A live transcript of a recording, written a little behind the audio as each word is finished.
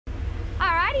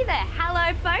there.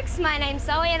 Hello folks, my name's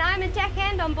Zoe and I'm a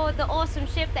deckhand on board the awesome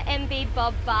ship, the MV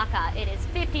Bob Barker. It is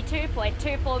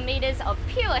 52.24 meters of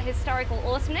pure historical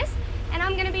awesomeness, and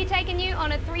I'm going to be taking you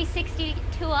on a 360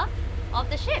 tour of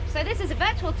the ship. So this is a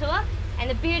virtual tour, and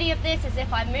the beauty of this is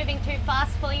if I'm moving too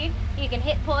fast for you, you can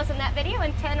hit pause on that video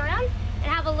and turn around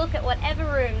and have a look at whatever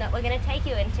room that we're going to take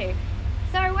you into.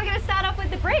 So we're going to start off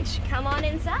with the bridge. Come on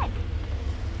inside.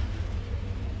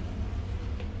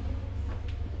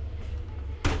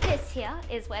 This here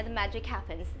is where the magic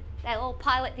happens. They'll all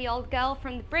pilot the old girl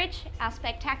from the bridge, our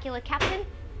spectacular captain,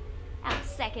 our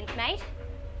second mate.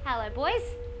 Hello boys.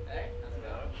 Hey,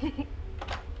 how's it going?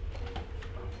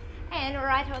 And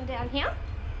right on down here,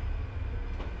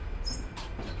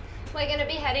 we're going to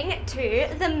be heading to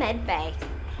the med bay.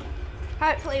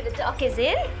 Hopefully the dock is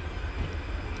in.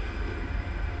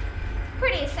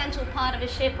 Pretty essential part of a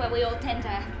ship where we all tend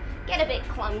to get a bit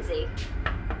clumsy.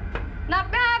 Knock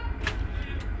knock!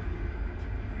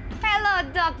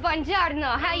 Hello Doc,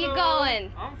 buongiorno, how you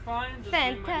going? I'm fine, just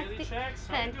doing my daily checks.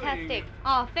 How you Fantastic. doing?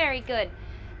 Oh, very good.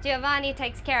 Giovanni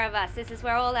takes care of us. This is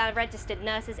where all our registered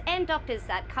nurses and doctors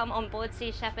that come on board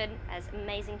Sea Shepherd as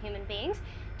amazing human beings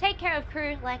take care of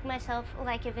crew like myself,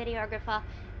 like your videographer,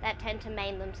 that tend to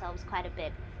maim themselves quite a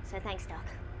bit. So thanks, Doc.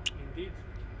 Indeed.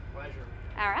 Pleasure.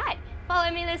 All right,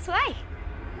 follow me this way.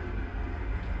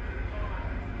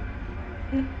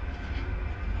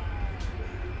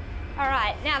 All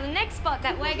right, now the next spot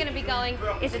that we're going to be going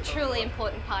is a truly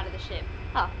important part of the ship.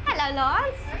 Oh, hello,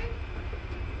 Lawrence.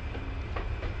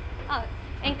 Oh,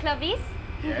 and Clovis,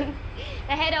 Yeah.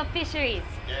 the head of fisheries.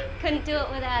 Yeah. Couldn't do it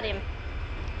without him.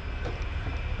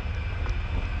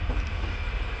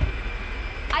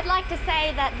 I'd like to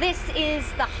say that this is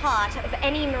the heart of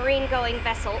any marine-going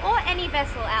vessel or any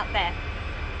vessel out there.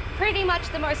 Pretty much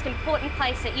the most important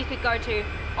place that you could go to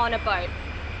on a boat,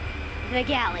 the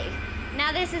galley.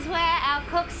 Now this is where our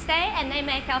cooks stay and they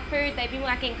make our food. They've been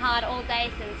working hard all day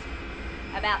since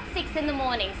about 6 in the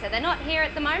morning, so they're not here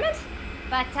at the moment,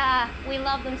 but we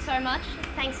love them so much.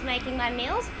 Thanks for making my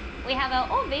meals. We have an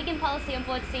all-vegan policy on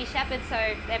board Sea Shepherd,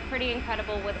 so they're pretty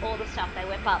incredible with all the stuff they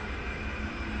whip up.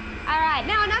 All right,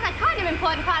 now another kind of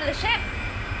important part of the ship.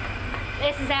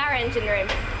 This is our engine room.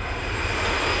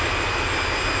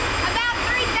 About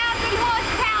 3,000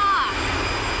 horsepower.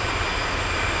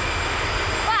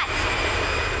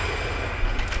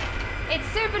 It's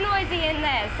super noisy in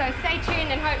there, so stay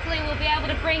tuned and hopefully we'll be able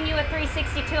to bring you a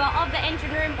 360 tour of the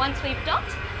engine room once we've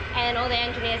docked and all the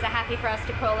engineers are happy for us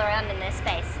to crawl around in their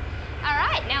space. All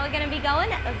right, now we're going to be going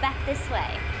back this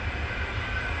way.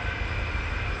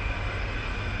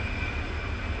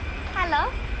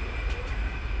 Hello.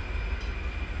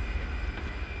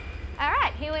 All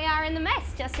right, here we are in the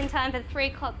mess, just in time for the 3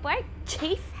 o'clock break.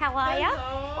 Chief, how are ya?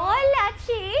 Hola,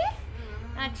 Chief.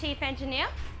 Our chief engineer.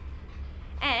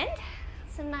 And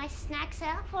some nice snacks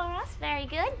out for us, very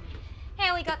good.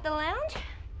 Here we got the lounge,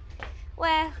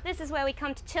 where this is where we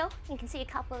come to chill. You can see a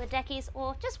couple of the deckies,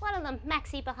 or just one of them,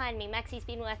 Maxie behind me. Maxie's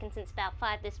been working since about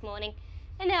 5 this morning,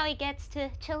 and now he gets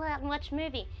to chill out and watch a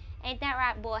movie. Ain't that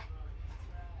right, boy?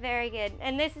 Very good.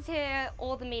 And this is where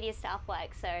all the media staff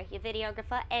work, so your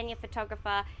videographer and your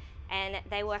photographer, and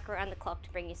they work around the clock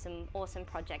to bring you some awesome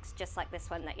projects, just like this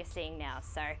one that you're seeing now.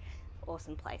 So,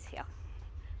 awesome place here.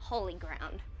 Holy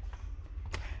ground.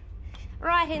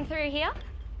 Right in through here,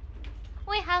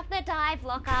 we have the dive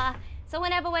locker. So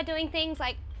whenever we're doing things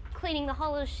like cleaning the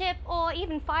hull of the ship or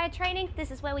even fire training,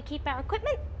 this is where we keep our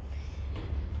equipment.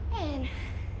 And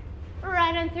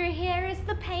right on through here is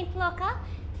the paint locker,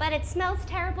 but it smells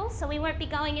terrible, so we won't be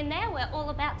going in there. We're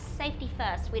all about safety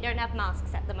first. We don't have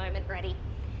masks at the moment ready.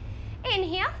 In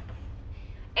here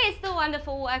is the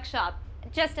wonderful workshop,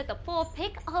 just at the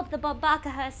forepeak of the Bob Barker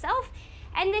herself.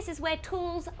 And this is where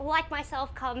tools like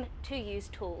myself come to use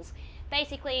tools.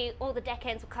 Basically, all the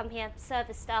deckhands will come here,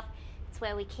 service stuff. It's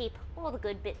where we keep all the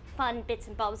good fun bits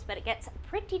and bobs, but it gets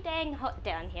pretty dang hot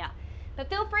down here. But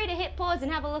feel free to hit pause and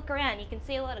have a look around. You can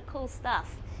see a lot of cool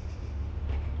stuff.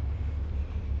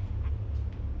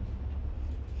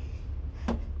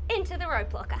 Into the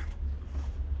rope locker.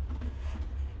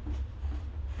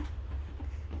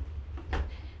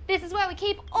 This is where we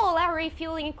keep all our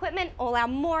refueling equipment, all our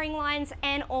mooring lines,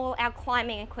 and all our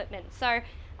climbing equipment. So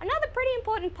another pretty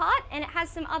important part, and it has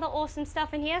some other awesome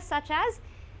stuff in here, such as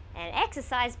an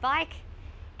exercise bike,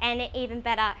 and even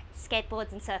better,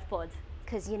 skateboards and surfboards,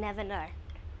 because you never know.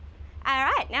 All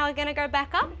right, now we're gonna go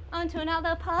back up onto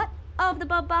another part of the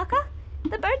Bob Barker,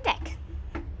 the boat deck.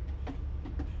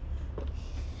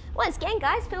 Once again,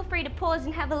 guys, feel free to pause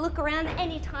and have a look around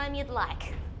anytime you'd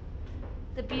like.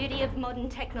 The beauty of modern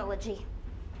technology.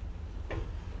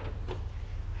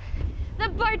 The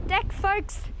boat boat deck,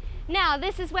 folks. Now,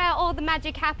 this is where all the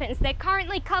magic happens. They're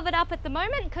currently covered up at the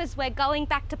moment because we're going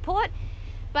back to port,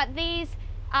 but these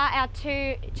are our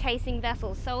two chasing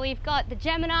vessels. So we've got the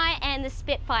Gemini and the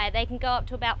Spitfire. They can go up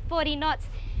to about 40 knots,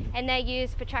 and they're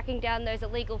used for tracking down those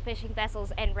illegal fishing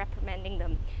vessels and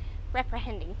reprehending,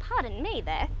 pardon me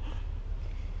there.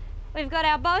 We've got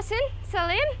our bosun,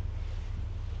 Salim.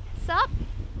 Sup?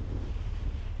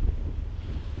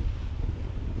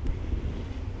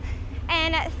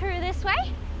 And through this way,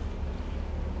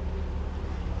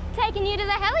 taking you to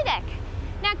the heli deck.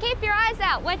 Now keep your eyes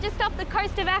out. We're just off the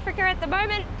coast of Africa at the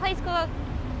moment, a place called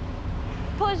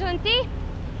Port-Gentil,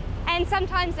 and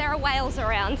sometimes there are whales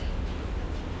around.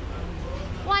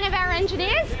 One of our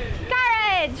engineers,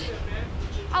 courage!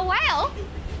 A whale?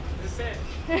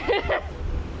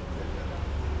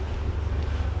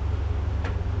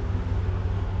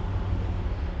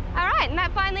 All right, and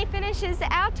that finally finishes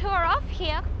our tour off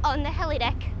here on the heli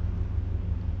deck.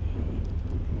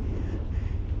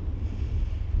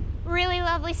 Really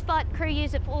lovely spot. Crew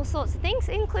use it for all sorts of things,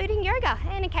 including yoga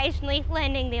and occasionally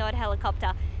landing the odd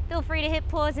helicopter. Feel free to hit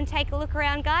pause and take a look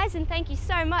around, guys, and thank you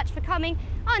so much for coming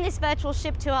on this virtual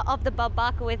ship tour of the Bob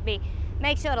Barker with me.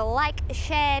 Make sure to like,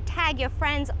 share, tag your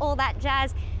friends, all that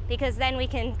jazz, because then we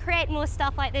can create more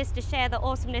stuff like this to share the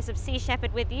awesomeness of Sea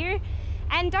Shepherd with you.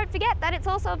 And don't forget that it's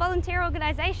also a volunteer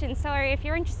organisation, so if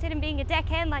you're interested in being a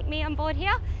deckhand like me on board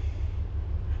here,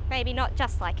 maybe not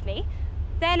just like me,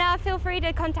 then feel free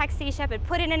to contact Sea Shepherd.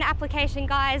 Put in an application,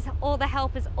 guys. All the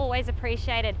help is always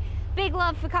appreciated. Big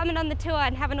love for coming on the tour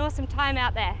and have an awesome time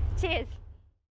out there. Cheers.